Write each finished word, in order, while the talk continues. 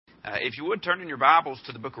If you would, turn in your Bibles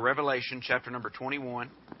to the book of Revelation, chapter number 21.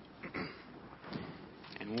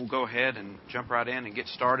 And we'll go ahead and jump right in and get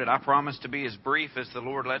started. I promise to be as brief as the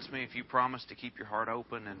Lord lets me if you promise to keep your heart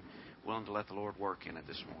open and willing to let the Lord work in it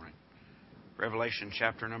this morning. Revelation,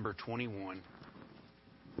 chapter number 21.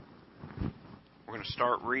 We're going to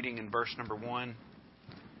start reading in verse number 1.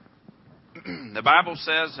 The Bible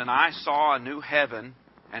says, "And I saw a new heaven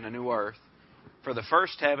and a new earth. For the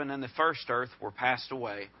first heaven and the first earth were passed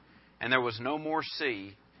away, and there was no more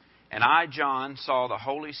sea. And I, John, saw the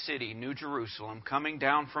holy city, New Jerusalem, coming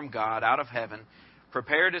down from God out of heaven,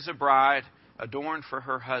 prepared as a bride adorned for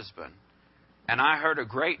her husband. And I heard a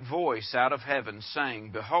great voice out of heaven saying,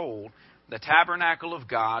 Behold, the tabernacle of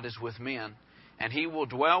God is with men, and He will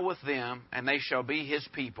dwell with them, and they shall be His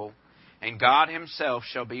people. And God Himself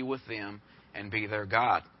shall be with them, and be their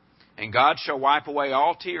God. And God shall wipe away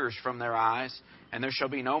all tears from their eyes, and there shall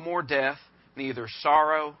be no more death, neither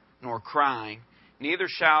sorrow nor crying, neither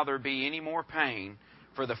shall there be any more pain,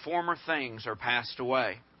 for the former things are passed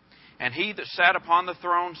away. And He that sat upon the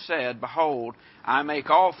throne said, Behold, I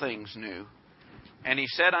make all things new. And He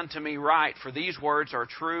said unto me, Write, for these words are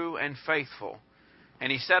true and faithful.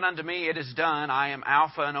 And He said unto me, It is done. I am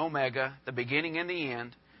Alpha and Omega, the beginning and the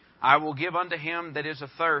end. I will give unto him that is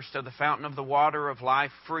athirst of the fountain of the water of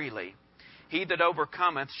life freely. He that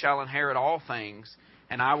overcometh shall inherit all things,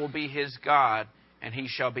 and I will be his God, and he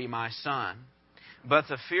shall be my son. But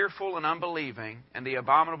the fearful and unbelieving, and the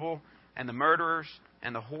abominable, and the murderers,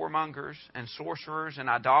 and the whoremongers, and sorcerers, and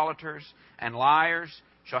idolaters, and liars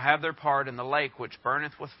shall have their part in the lake which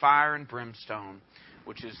burneth with fire and brimstone,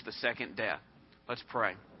 which is the second death." Let's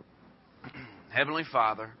pray. Heavenly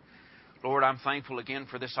Father, Lord, I'm thankful again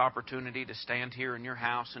for this opportunity to stand here in your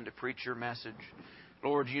house and to preach your message.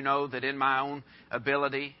 Lord, you know that in my own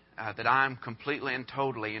ability, that I'm completely and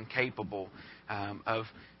totally incapable of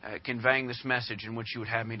conveying this message in which you would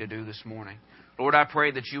have me to do this morning. Lord, I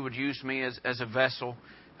pray that you would use me as a vessel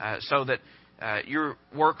so that your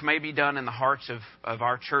work may be done in the hearts of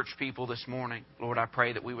our church people this morning. Lord, I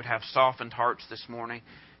pray that we would have softened hearts this morning,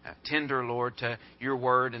 tender, Lord, to your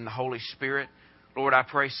word and the Holy Spirit. Lord, I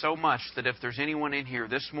pray so much that if there's anyone in here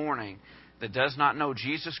this morning that does not know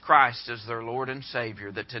Jesus Christ as their Lord and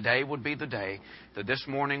Savior, that today would be the day, that this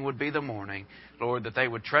morning would be the morning, Lord, that they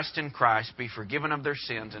would trust in Christ, be forgiven of their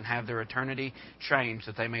sins, and have their eternity changed,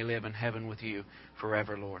 that they may live in heaven with you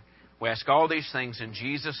forever, Lord. We ask all these things in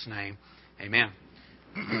Jesus' name. Amen.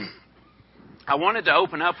 I wanted to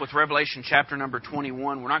open up with Revelation chapter number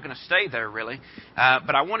 21. We're not going to stay there, really,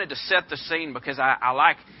 but I wanted to set the scene because I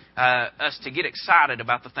like us to get excited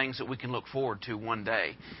about the things that we can look forward to one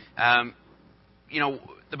day.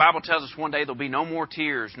 The Bible tells us one day there'll be no more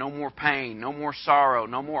tears, no more pain, no more sorrow,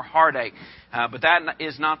 no more heartache. But that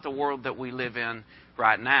is not the world that we live in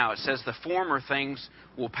right now. It says the former things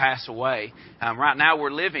will pass away. Right now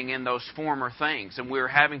we're living in those former things, and we're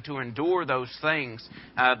having to endure those things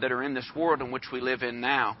that are in this world in which we live in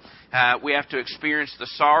now. We have to experience the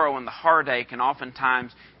sorrow and the heartache, and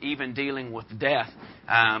oftentimes even dealing with death.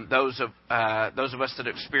 Those of us that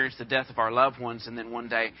experience the death of our loved ones, and then one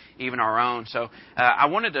day even our own. So I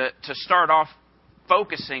wanted to start off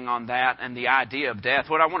focusing on that and the idea of death.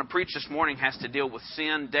 What I want to preach this morning has to deal with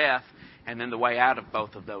sin, death, and then the way out of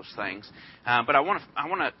both of those things. But I want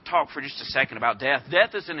to talk for just a second about death.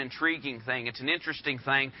 Death is an intriguing thing. It's an interesting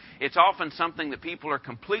thing. It's often something that people are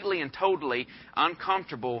completely and totally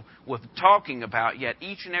uncomfortable with talking about, yet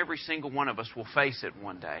each and every single one of us will face it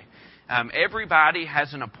one day. Everybody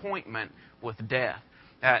has an appointment with death.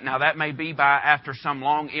 Now, that may be after some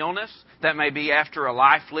long illness. That may be after a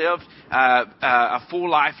life lived, a full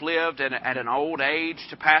life lived at an old age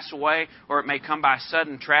to pass away, or it may come by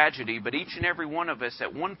sudden tragedy. But each and every one of us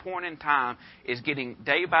at one point in time is getting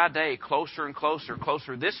day by day closer and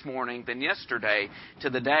closer this morning than yesterday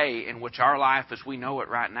to the day in which our life as we know it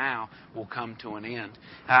right now will come to an end.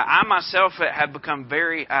 I myself have become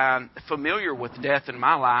very familiar with death in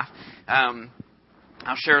my life.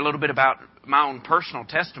 I'll share a little bit about my own personal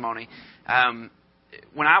testimony.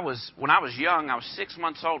 When I was young, I was 6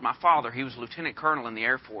 months old. My father, he was a lieutenant colonel in the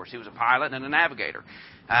Air Force. He was a pilot and a navigator.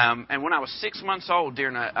 And when I was 6 months old,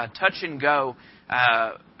 during a touch and go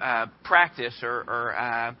practice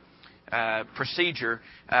or procedure,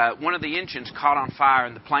 one of the engines caught on fire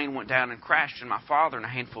and the plane went down and crashed, and my father and a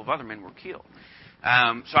handful of other men were killed.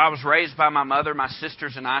 So I was raised by my mother, my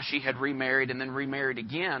sisters and I. She had remarried and then remarried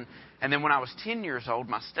again. And then when I was 10 years old,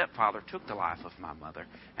 my stepfather took the life of my mother,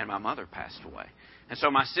 and my mother passed away. And so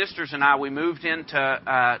my sisters and I, we moved in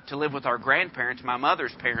to live with our grandparents, my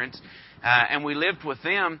mother's parents, and we lived with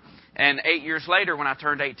them And 8 years later, when I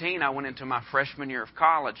turned 18, I went into my freshman year of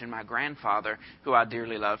college, and my grandfather, who I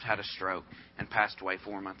dearly loved, had a stroke and passed away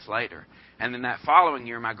 4 months later. And then that following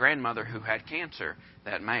year, my grandmother, who had cancer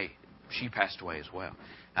that May, she passed away as well.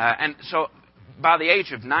 And so by the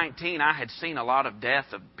age of 19, I had seen a lot of death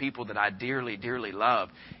of people that I dearly, dearly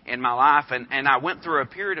loved in my life. And I went through a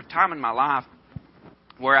period of time in my life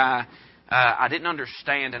where I didn't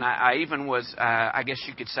understand, and I even was, I guess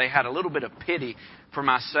you could say, had a little bit of pity for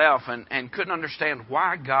myself and couldn't understand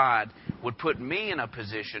why God would put me in a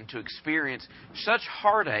position to experience such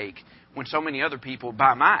heartache when so many other people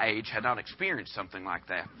by my age had not experienced something like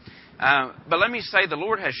that. But let me say, the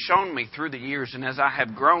Lord has shown me through the years, and as I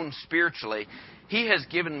have grown spiritually, He has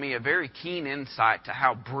given me a very keen insight to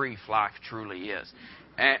how brief life truly is.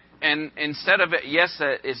 And instead of it, yes,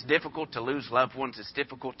 it's difficult to lose loved ones. It's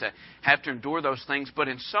difficult to have to endure those things. But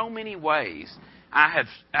in so many ways, I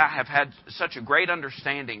have had such a great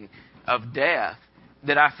understanding of death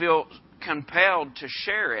that I feel compelled to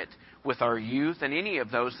share it with our youth and any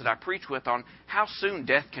of those that I preach with on how soon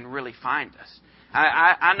death can really find us.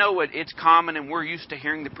 I know it's common, and we're used to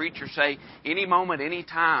hearing the preacher say, any moment, any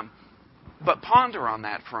time. But ponder on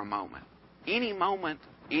that for a moment. Any moment,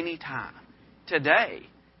 any time. Today,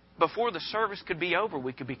 before the service could be over,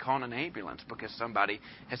 we could be calling an ambulance because somebody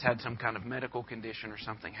has had some kind of medical condition or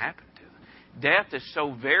something happen to them. Death is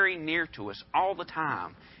so very near to us all the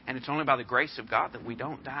time, and it's only by the grace of God that we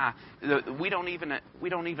don't die. We don't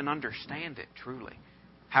even understand it truly,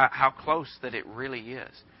 how close that it really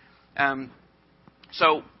is.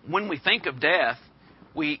 So when we think of death,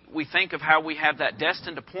 we think of how we have that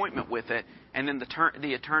destined appointment with it, and then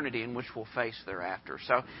the eternity in which we'll face thereafter.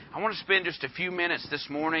 So I want to spend just a few minutes this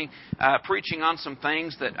morning preaching on some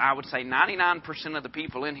things that I would say 99% of the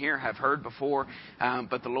people in here have heard before,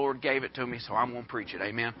 but the Lord gave it to me, so I'm going to preach it.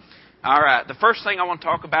 Amen. All right, the first thing I want to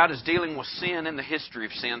talk about is dealing with sin and the history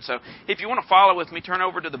of sin. So if you want to follow with me, turn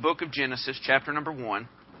over to the book of Genesis, chapter number 1.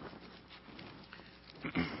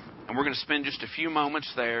 And we're going to spend just a few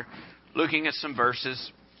moments there looking at some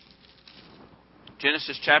verses.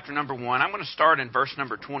 Genesis chapter number 1. I'm going to start in verse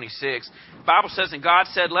number 26. The Bible says, "And God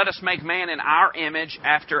said, Let us make man in our image,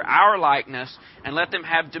 after our likeness, and let them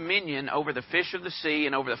have dominion over the fish of the sea,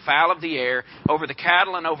 and over the fowl of the air, over the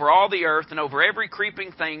cattle, and over all the earth, and over every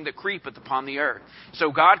creeping thing that creepeth upon the earth.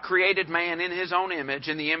 So God created man in His own image.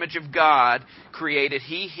 In the image of God created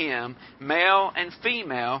He him. Male and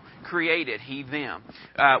female created He them."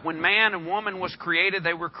 When man and woman was created,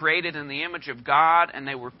 they were created in the image of God, and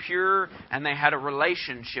they were pure, and they had a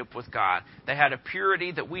relationship with God. They had a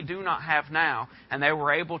purity that we do not have now, and they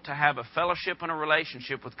were able to have a fellowship and a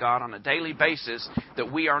relationship with God on a daily basis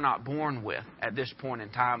that we are not born with at this point in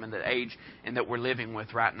time in the age and that we're living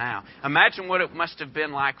with right now. Imagine what it must have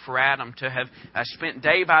been like for Adam to have spent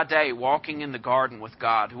day by day walking in the garden with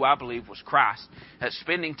God, who I believe was Christ,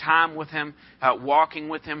 spending time with Him, walking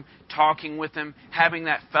with Him, talking with Him, having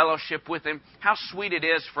that fellowship with Him. How sweet it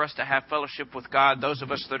is for us to have fellowship with God, those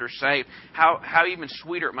of us that are saved. How even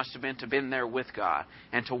sweeter it must have been to have been there with God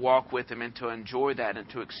and to walk with Him and to enjoy that and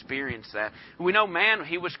to experience that. We know man,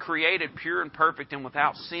 he was created pure and perfect and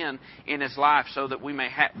without sin in his life so that we may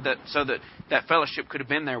have that fellowship could have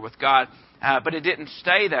been there with God. But it didn't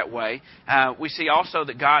stay that way. We see also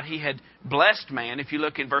that God, He had blessed man. If you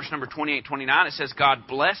look in verse number 28, 29, it says, God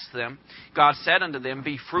blessed them. God said unto them,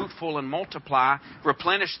 Be fruitful and multiply,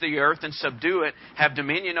 replenish the earth and subdue it, have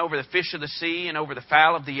dominion over the fish of the sea and over the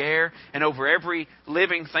fowl of the air and over every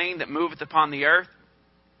living thing that moveth upon the earth.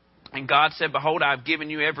 And God said, Behold, I have given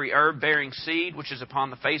you every herb bearing seed which is upon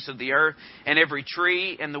the face of the earth, and every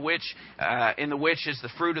tree in the which is the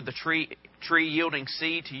fruit of the tree yielding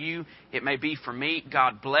seed to you, it may be for meat.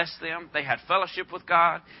 God blessed them. They had fellowship with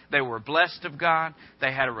God. They were blessed of God.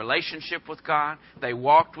 They had a relationship with God. They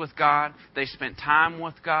walked with God. They spent time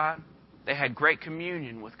with God. They had great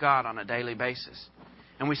communion with God on a daily basis.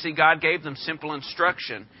 And we see God gave them simple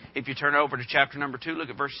instruction. If you turn over to chapter number 2, look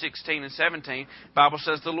at verse 16 and 17. The Bible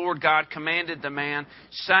says, The Lord God commanded the man,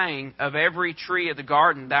 saying, Of every tree of the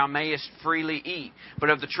garden thou mayest freely eat,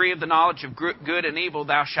 but of the tree of the knowledge of good and evil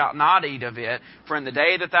thou shalt not eat of it, for in the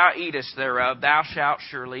day that thou eatest thereof thou shalt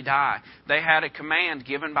surely die. They had a command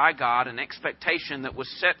given by God, an expectation that was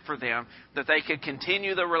set for them, that they could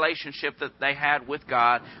continue the relationship that they had with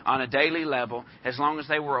God on a daily level as long as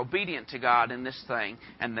they were obedient to God in this thing,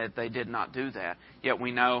 and that they did not do that. Yet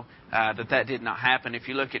we know that did not happen. If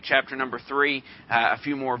you look at chapter number 3, a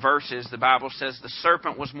few more verses, the Bible says, The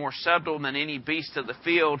serpent was more subtle than any beast of the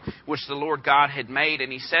field which the Lord God had made,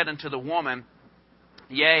 and he said unto the woman,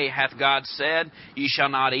 Yea, hath God said, Ye shall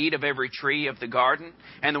not eat of every tree of the garden?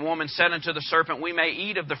 And the woman said unto the serpent, We may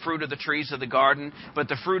eat of the fruit of the trees of the garden, but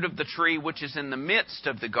the fruit of the tree which is in the midst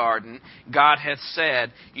of the garden, God hath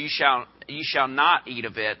said, Ye shall not eat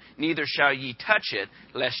of it, neither shall ye touch it,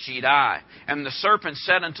 lest ye die. And the serpent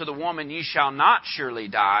said unto the woman, Ye shall not surely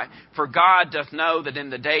die, for God doth know that in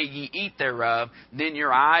the day ye eat thereof, then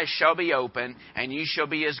your eyes shall be opened, and ye shall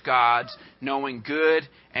be as gods, knowing good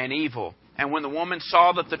and evil. And when the woman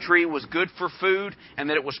saw that the tree was good for food, and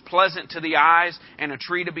that it was pleasant to the eyes, and a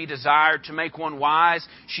tree to be desired to make one wise,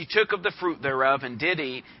 she took of the fruit thereof, and did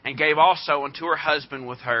eat, and gave also unto her husband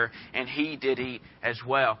with her, and he did eat as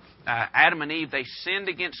well. Adam and Eve, they sinned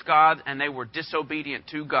against God, and they were disobedient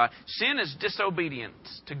to God. Sin is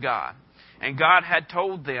disobedience to God. And God had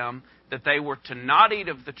told them that they were to not eat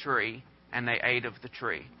of the tree, and they ate of the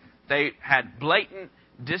tree. They had blatant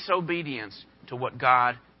disobedience to what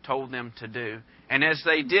God told them to do. And as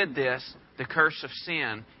they did this, the curse of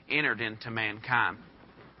sin entered into mankind.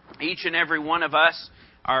 Each and every one of us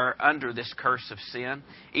are under this curse of sin.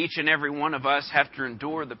 Each and every one of us have to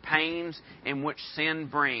endure the pains in which sin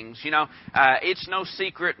brings. You know, it's no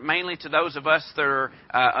secret, mainly to those of us that are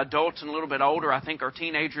adults and a little bit older. I think our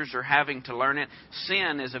teenagers are having to learn it.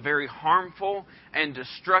 Sin is a very harmful and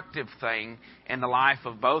destructive thing in the life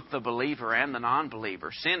of both the believer and the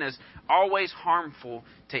non-believer. Sin is always harmful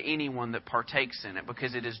to anyone that partakes in it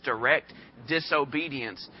because it is direct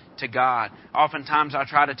disobedience to God. Oftentimes I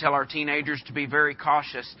try to tell our teenagers to be very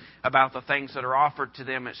cautious about the things that are offered to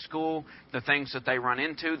them at school, the things that they run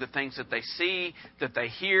into, the things that they see, that they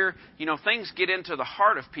hear. You know, things get into the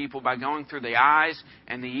heart of people by going through the eyes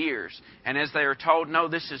and the ears. And as they are told, no,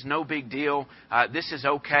 this is no big deal, this is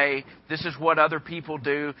okay, this is what other people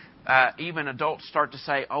do, even adults start to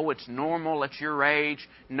say, oh, it's normal at your age,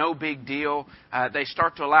 no big deal. They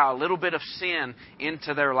start to allow a little bit of sin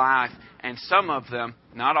into their life. And some of them,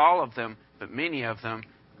 not all of them, but many of them,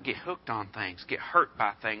 get hooked on things, get hurt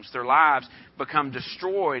by things. Their lives become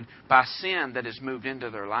destroyed by sin that has moved into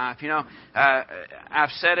their life. You know, I've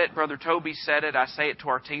said it, Brother Toby said it, I say it to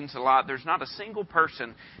our teens a lot. There's not a single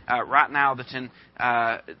person right now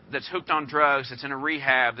that's hooked on drugs, that's in a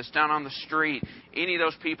rehab, that's down on the street, any of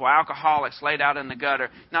those people, alcoholics laid out in the gutter,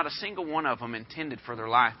 not a single one of them intended for their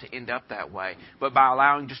life to end up that way. But by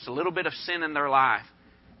allowing just a little bit of sin in their life,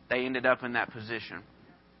 they ended up in that position.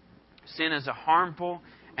 Sin is a harmful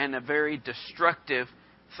and a very destructive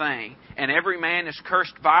thing. And every man is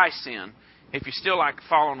cursed by sin. If you still like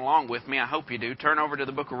following along with me, I hope you do, turn over to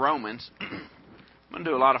the book of Romans. I'm going to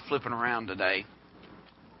do a lot of flipping around today.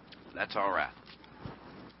 That's all right.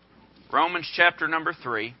 Romans chapter number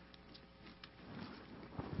 3.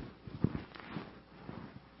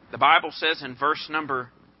 The Bible says in verse number,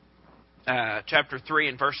 chapter 3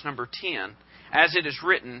 and verse number 10, As it is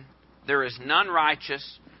written, There is none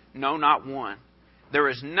righteous, no, not one. There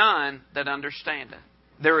is none that understandeth.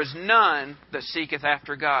 There is none that seeketh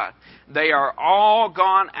after God. They are all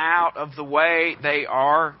gone out of the way. They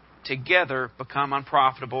are together become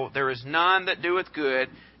unprofitable. There is none that doeth good.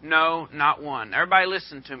 No, not one. Everybody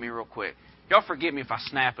listen to me real quick. Y'all forgive me if I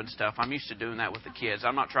snap and stuff. I'm used to doing that with the kids.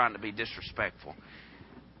 I'm not trying to be disrespectful.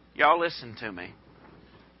 Y'all listen to me.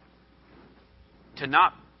 To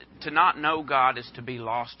not know God is to be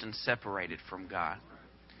lost and separated from God.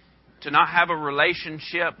 To not have a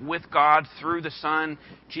relationship with God through the Son,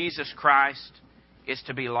 Jesus Christ, is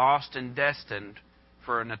to be lost and destined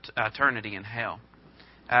for an eternity in hell.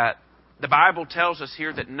 The Bible tells us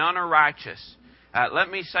here that none are righteous. Let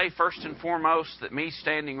me say first and foremost that me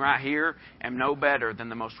standing right here am no better than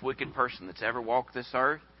the most wicked person that's ever walked this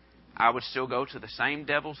earth. I would still go to the same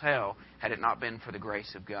devil's hell had it not been for the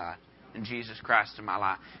grace of God and Jesus Christ in my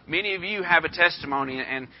life. Many of you have a testimony,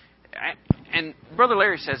 and Brother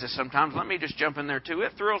Larry says this sometimes. Let me just jump in there too.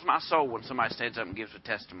 It thrills my soul when somebody stands up and gives a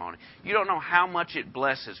testimony. You don't know how much it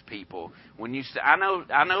blesses people when you say, I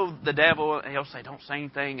know the devil, he'll say, don't say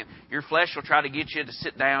anything. And your flesh will try to get you to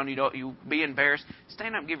sit down. You'll be embarrassed.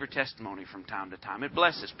 Stand up and give your testimony from time to time. It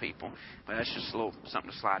blesses people. But that's just a little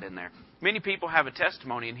something to slide in there. Many people have a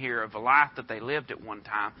testimony in here of a life that they lived at one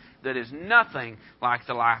time that is nothing like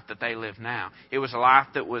the life that they live now. It was a life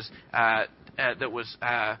that was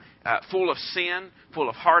full of sin, full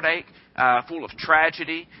of heartache, full of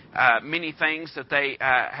tragedy. Many things that they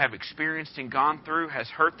have experienced and gone through has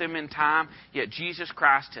hurt them in time. Yet Jesus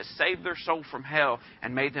Christ has saved their soul from hell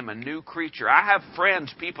and made them a new creature. I have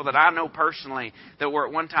friends, people that I know personally, that were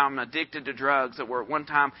at one time addicted to drugs, that were at one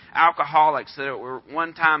time alcoholics, that were at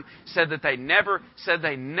one time said they never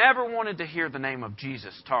wanted to hear the name of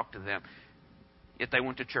Jesus talk to them. Yet they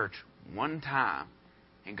went to church one time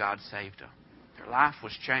and God saved them. Their life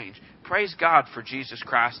was changed. Praise God for Jesus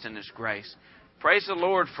Christ and His grace. Praise the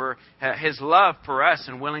Lord for His love for us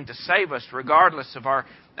and willing to save us regardless of our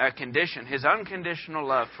condition. His unconditional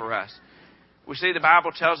love for us. We see the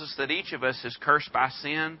Bible tells us that each of us is cursed by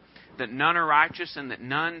sin, that none are righteous, and that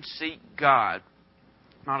none seek God.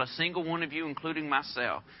 Not a single one of you, including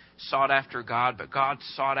myself, sought after God, but God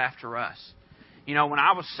sought after us. You know, when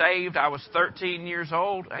I was saved, I was 13 years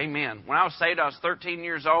old. Amen. When I was saved, I was 13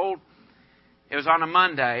 years old. It was on a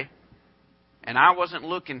Monday, and I wasn't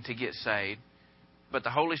looking to get saved, but the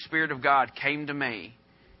Holy Spirit of God came to me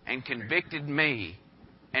and convicted me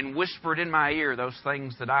and whispered in my ear those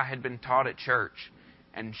things that I had been taught at church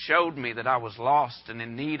and showed me that I was lost and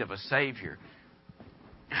in need of a Savior.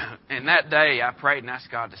 And that day, I prayed and asked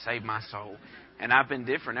God to save my soul. And I've been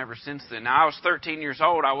different ever since then. Now, I was 13 years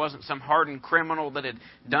old. I wasn't some hardened criminal that had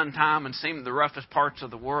done time and seen the roughest parts of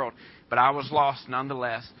the world. But I was lost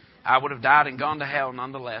nonetheless. I would have died and gone to hell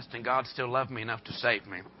nonetheless. And God still loved me enough to save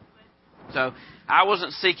me. So I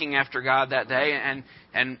wasn't seeking after God that day,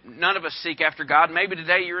 and none of us seek after God. Maybe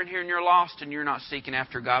today you're in here and you're lost and you're not seeking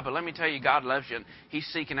after God. But let me tell you, God loves you and He's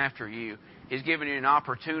seeking after you. He's giving you an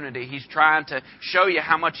opportunity. He's trying to show you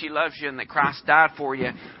how much He loves you and that Christ died for you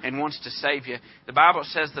and wants to save you. The Bible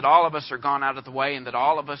says that all of us are gone out of the way and that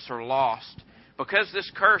all of us are lost. Because this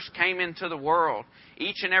curse came into the world,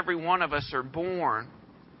 each and every one of us are born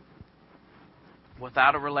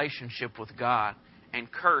without a relationship with God and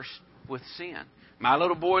cursed with sin. My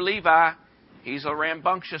little boy Levi, he's a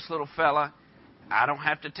rambunctious little fella. I don't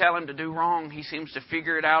have to tell him to do wrong. He seems to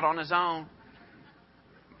figure it out on his own.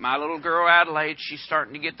 My little girl Adelaide, she's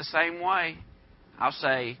starting to get the same way. I'll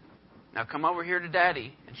say, now come over here to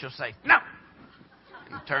Daddy. And she'll say, no.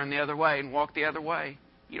 And turn the other way and walk the other way.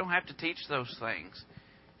 You don't have to teach those things.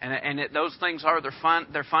 Those things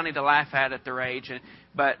they're funny to laugh at their age.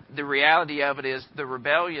 But the reality of it is the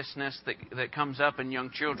rebelliousness that comes up in young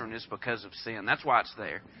children is because of sin. That's why it's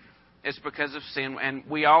there. It's because of sin. And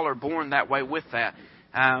we all are born that way with that.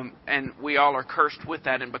 And we all are cursed with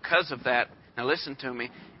that. And because of that, now listen to me,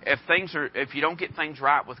 if you don't get things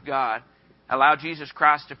right with God, allow Jesus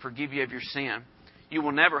Christ to forgive you of your sin, you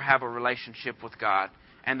will never have a relationship with God.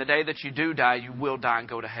 And the day that you do die, you will die and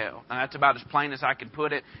go to hell. Now, that's about as plain as I can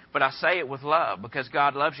put it. But I say it with love because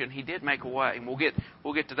God loves you and He did make a way. And we'll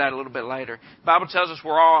get to that a little bit later. The Bible tells us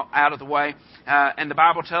we're all out of the way. And the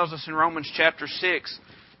Bible tells us in Romans chapter 6,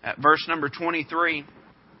 verse number 23,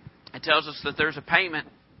 it tells us that there's a payment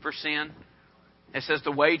for sin. It says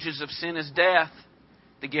the wages of sin is death.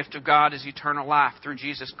 The gift of God is eternal life through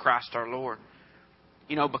Jesus Christ our Lord.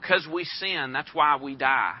 You know, because we sin, that's why we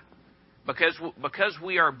die. Because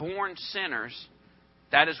we are born sinners,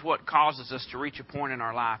 that is what causes us to reach a point in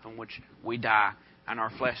our life in which we die and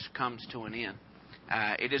our flesh comes to an end.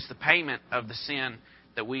 It is the payment of the sin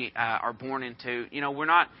that we are born into. You know, we're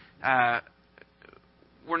not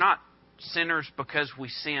sinners because we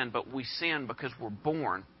sin, but we sin because we're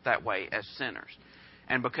born that way as sinners.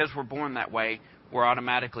 And because we're born that way, we're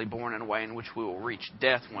automatically born in a way in which we will reach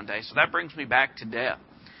death one day. So that brings me back to death.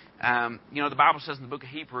 You know, the Bible says in the book of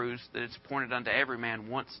Hebrews that it's appointed unto every man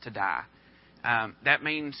once to die. That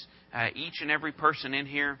means each and every person in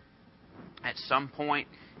here at some point,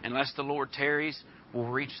 unless the Lord tarries, will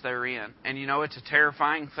reach their end. And you know, it's a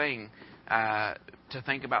terrifying thing to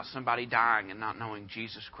think about somebody dying and not knowing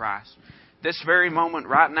Jesus Christ. This very moment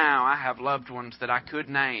right now, I have loved ones that I could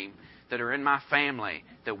name that are in my family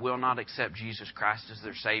that will not accept Jesus Christ as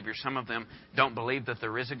their Savior. Some of them don't believe that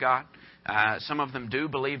there is a God. Some of them do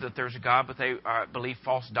believe that there's a God, but they believe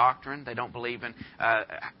false doctrine. They don't believe in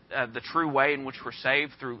the true way in which we're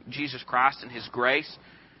saved through Jesus Christ and His grace.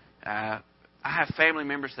 I have family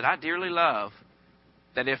members that I dearly love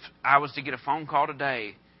that if I was to get a phone call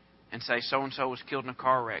today and say so-and-so was killed in a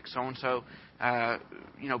car wreck, so-and-so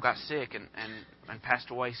got sick and passed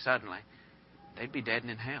away suddenly, they'd be dead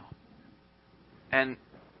and in hell. And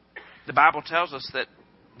the Bible tells us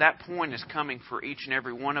that point is coming for each and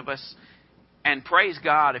every one of us. And praise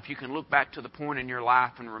God if you can look back to the point in your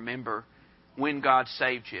life and remember when God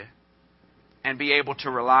saved you and be able to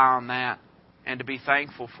rely on that and to be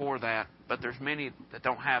thankful for that. But there's many that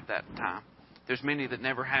don't have that time. There's many that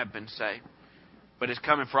never have been saved. But it's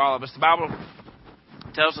coming for all of us. The Bible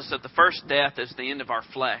tells us that the first death is the end of our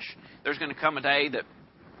flesh. There's going to come a day that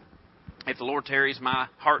if the Lord tarries, my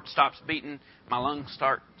heart stops beating, my lungs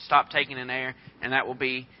stop taking in air, and that will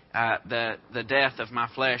be the death of my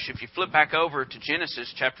flesh. If you flip back over to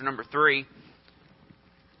Genesis chapter number 3,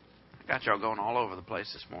 I got y'all going all over the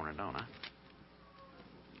place this morning, don't I?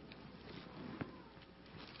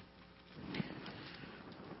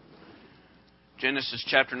 Genesis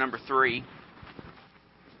chapter number 3.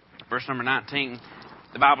 verse number 19,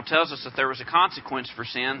 the Bible tells us that there was a consequence for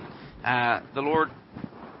sin. The Lord,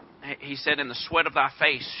 He said, in the sweat of thy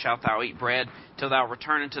face shalt thou eat bread, till thou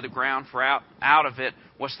return into the ground, for out of it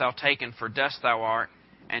wast thou taken, for dust thou art,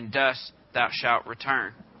 and dust thou shalt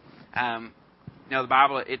return. The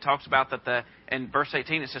Bible, it talks about that in verse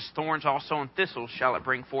 18 it says, thorns also and thistles shall it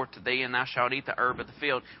bring forth to thee, and thou shalt eat the herb of the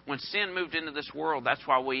field. When sin moved into this world, that's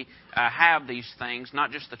why we have these things,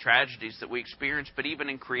 not just the tragedies that we experience, but even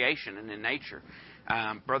in creation and in nature.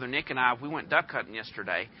 Brother Nick and I, we went duck hunting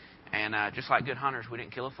yesterday, and just like good hunters, we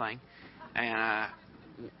didn't kill a thing. And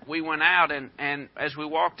we went out, and as we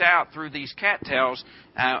walked out through these cattails,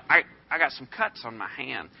 I got some cuts on my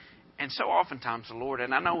hand. And so oftentimes the Lord,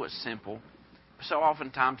 and I know it's simple, so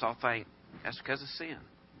oftentimes I'll think, that's because of sin.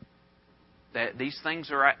 That these things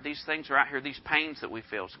are out here, these pains that we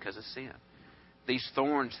feel is because of sin. These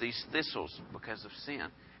thorns, these thistles, because of sin.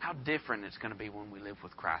 How different it's going to be when we live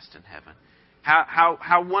with Christ in heaven.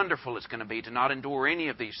 How wonderful it's going to be to not endure any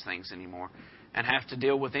of these things anymore and have to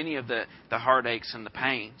deal with any of the heartaches and the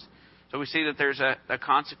pains. So we see that there's a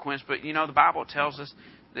consequence. But, the Bible tells us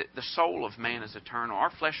that the soul of man is eternal. Our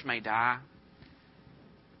flesh may die,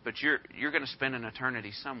 but you're going to spend an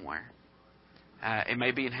eternity somewhere. It may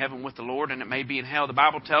be in heaven with the Lord, and it may be in hell. The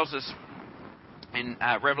Bible tells us in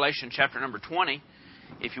Revelation chapter number 20,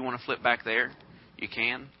 if you want to flip back there, you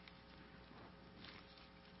can.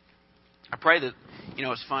 I pray that,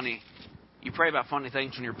 it's funny. You pray about funny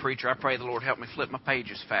things when you're a preacher. I pray the Lord help me flip my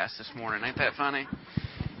pages fast this morning. Ain't that funny?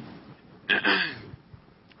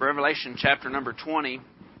 Revelation chapter number 20,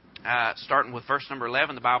 starting with verse number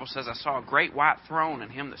 11, the Bible says, I saw a great white throne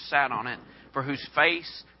and him that sat on it, for whose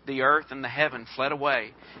face the earth and the heaven fled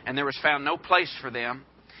away, and there was found no place for them.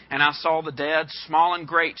 And I saw the dead, small and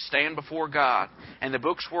great, stand before God, and the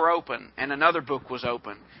books were open, and another book was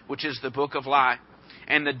open, which is the book of life.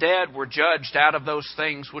 And the dead were judged out of those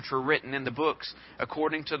things which were written in the books,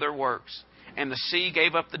 according to their works. And the sea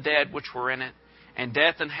gave up the dead which were in it, and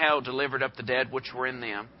death and hell delivered up the dead which were in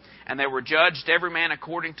them. And they were judged every man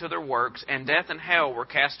according to their works, and death and hell were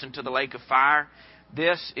cast into the lake of fire.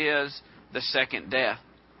 This is the second death.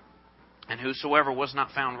 And whosoever was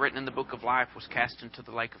not found written in the book of life was cast into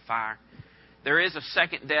the lake of fire. There is a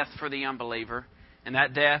second death for the unbeliever, and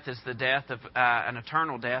that death is the death of an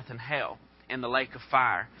eternal death in hell, in the lake of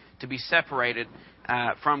fire, to be separated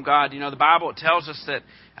from God. The Bible tells us that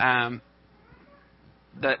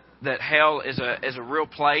that hell is a real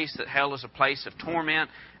place, that hell is a place of torment,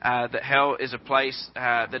 that hell is a place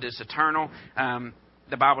that is eternal.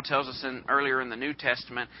 The Bible tells us earlier in the New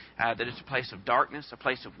Testament that it's a place of darkness, a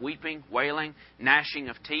place of weeping, wailing, gnashing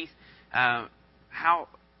of teeth. How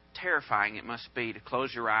terrifying it must be to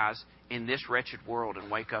close your eyes in this wretched world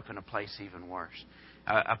and wake up in a place even worse.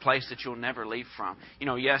 A place that you'll never leave from.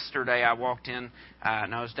 Yesterday I walked in, it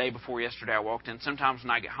was the day before yesterday I walked in. Sometimes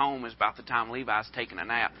when I get home, it's about the time Levi's taking a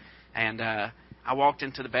nap. And I walked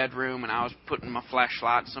into the bedroom and I was putting my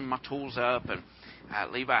flashlight, some of my tools up. And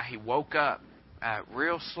Levi, he woke up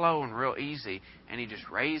real slow and real easy. And he just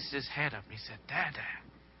raised his head up and he said, Dada.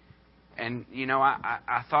 And,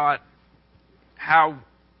 I thought how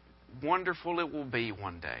wonderful it will be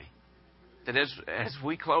one day that as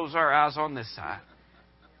we close our eyes on this side,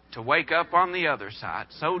 to wake up on the other side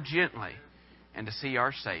so gently and to see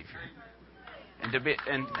our Savior. And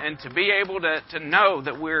to be able to know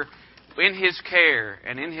that we're in His care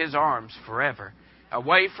and in His arms forever,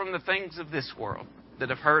 away from the things of this world that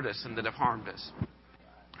have hurt us and that have harmed us.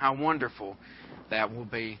 How wonderful that will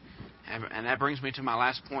be. And that brings me to my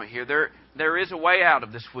last point here. There is a way out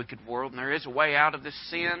of this wicked world, and there is a way out of this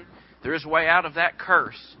sin. There is a way out of that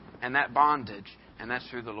curse and that bondage, and that's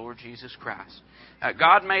through the Lord Jesus Christ.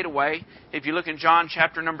 God made a way. If you look in John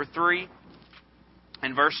chapter number 3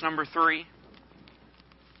 and verse number 3.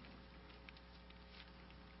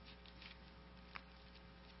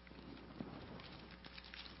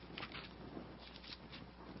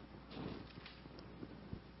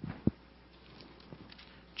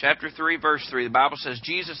 Chapter 3, verse 3, the Bible says,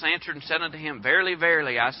 Jesus answered and said unto him, Verily,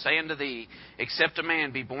 verily, I say unto thee, except a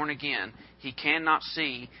man be born again, he cannot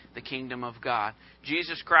see the kingdom of God.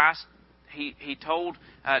 Jesus Christ, He told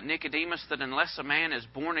Nicodemus that unless a man is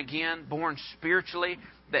born again, born spiritually,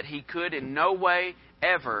 that he could in no way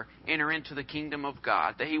ever enter into the kingdom of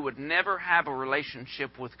God, that he would never have a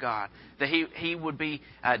relationship with God, that he would be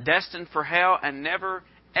destined for hell and never,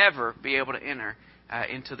 ever be able to enter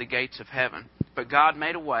into the gates of heaven. But God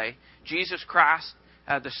made a way. Jesus Christ,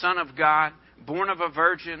 the Son of God, born of a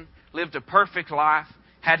virgin, lived a perfect life,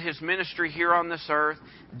 had His ministry here on this earth,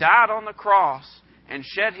 died on the cross, and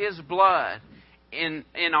shed His blood in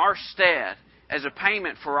our stead, as a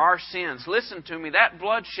payment for our sins. Listen to me, that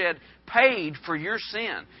bloodshed paid for your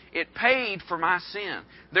sin. It paid for my sin.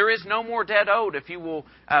 There is no more debt owed if you will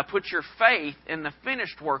put your faith in the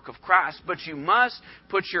finished work of Christ. But you must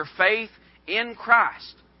put your faith in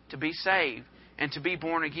Christ to be saved and to be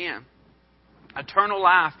born again. Eternal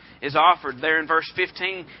life is offered. There in verse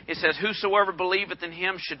 15, it says, "Whosoever believeth in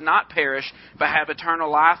Him should not perish, but have eternal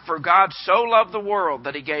life. For God so loved the world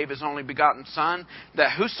that He gave His only begotten Son,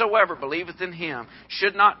 that whosoever believeth in Him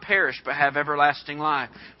should not perish, but have everlasting life.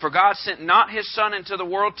 For God sent not His Son into the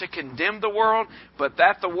world to condemn the world, but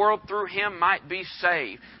that the world through Him might be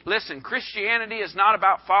saved." Listen, Christianity is not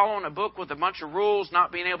about following a book with a bunch of rules,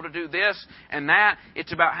 not being able to do this and that.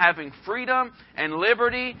 It's about having freedom and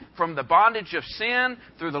liberty from the bondage of sin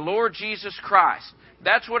through the Lord Jesus Christ.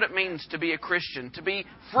 That's what it means to be a Christian, to be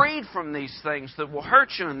freed from these things that will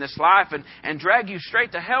hurt you in this life and drag you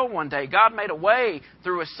straight to hell one day. God made a way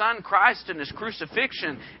through His Son Christ and His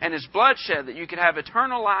crucifixion and His bloodshed that you could have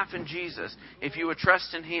eternal life in Jesus if you would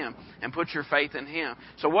trust in Him and put your faith in Him.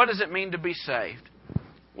 So what does it mean to be saved?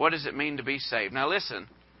 What does it mean to be saved? Now listen,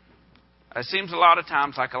 it seems a lot of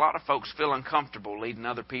times like a lot of folks feel uncomfortable leading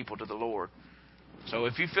other people to the Lord. So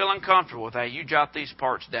if you feel uncomfortable with that, you jot these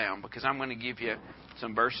parts down, because I'm going to give you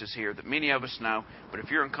some verses here that many of us know. But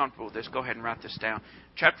if you're uncomfortable with this, go ahead and write this down.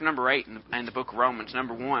 Chapter number 8 in the book of Romans,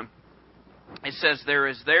 number 1, it says, "There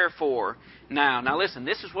is therefore now." Now listen,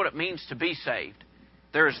 this is what it means to be saved.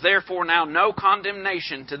 "There is therefore now no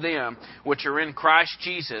condemnation to them which are in Christ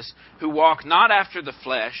Jesus, who walk not after the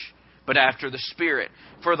flesh, but after the Spirit.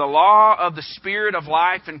 For the law of the Spirit of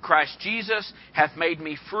life in Christ Jesus hath made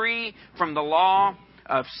me free from the law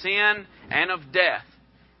of sin and of death."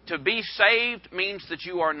 To be saved means that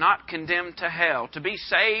you are not condemned to hell. To be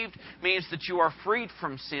saved means that you are freed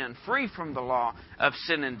from sin, free from the law of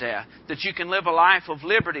sin and death, that you can live a life of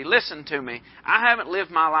liberty. Listen to me. I haven't lived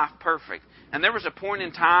my life perfect. And there was a point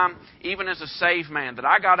in time, even as a saved man, that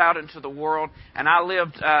I got out into the world and I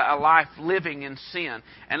lived a life living in sin.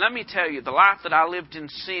 And let me tell you, the life that I lived in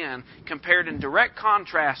sin, compared in direct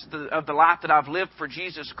contrast of the life that I've lived for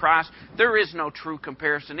Jesus Christ, there is no true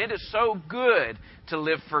comparison. It is so good to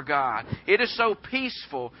live for God. It is so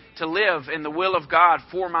peaceful to live in the will of God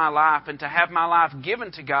for my life and to have my life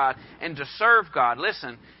given to God and to serve God.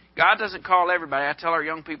 Listen, God doesn't call everybody. I tell our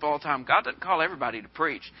young people all the time, God doesn't call everybody to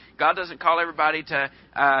preach. God doesn't call everybody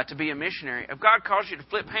to be a missionary. If God calls you to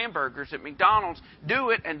flip hamburgers at McDonald's,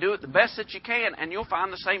 do it and do it the best that you can, and you'll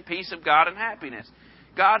find the same peace of God and happiness.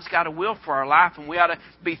 God's got a will for our life, and we ought to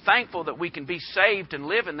be thankful that we can be saved and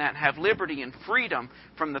live in that and have liberty and freedom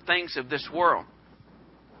from the things of this world.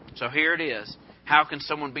 So here it is. How can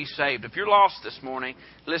someone be saved? If you're lost this morning,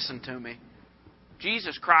 listen to me.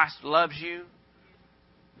 Jesus Christ loves you.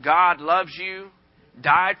 God loves you,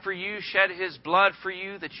 died for you, shed His blood for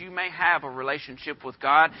you, that you may have a relationship with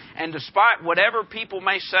God. And despite whatever people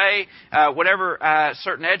may say, whatever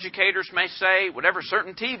certain educators may say, whatever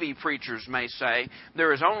certain TV preachers may say,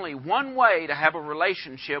 there is only one way to have a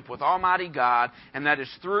relationship with Almighty God, and that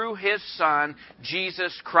is through His Son,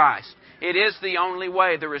 Jesus Christ. It is the only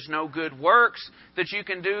way. There is no good works that you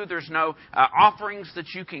can do. There's no offerings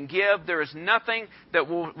that you can give. There is nothing that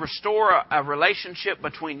will restore a relationship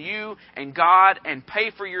between you and God and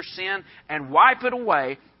pay for your sin and wipe it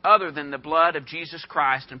away other than the blood of Jesus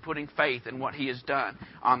Christ and putting faith in what He has done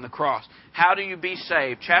on the cross. How do you be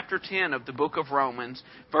saved? Chapter 10 of the book of Romans,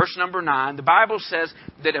 verse number 9, the Bible says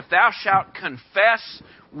that if thou shalt confess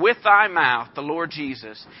with thy mouth the Lord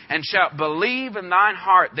Jesus, and shalt believe in thine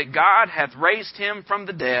heart that God hath raised Him from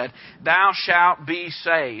the dead, thou shalt be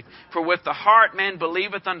saved. For with the heart man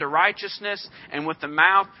believeth unto righteousness, and with the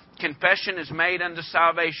mouth confession is made unto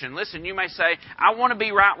salvation. Listen, you may say, I want to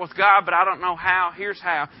be right with God, but I don't know how. Here's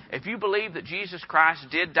how. If you believe that Jesus Christ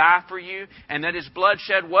did die for you, and that His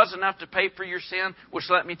bloodshed was enough to pay for your sin, which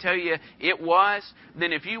let me tell you, it was,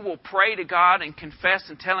 then if you will pray to God and confess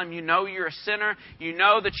and tell Him you know you're a sinner, you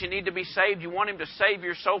know that you need to be saved, you want Him to save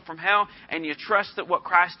your soul from hell, and you trust that what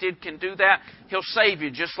Christ did can do that, He'll save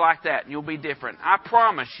you just like that, and you'll be different. I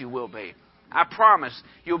promise you will be. I promise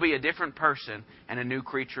you'll be a different person and a new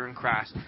creature in Christ.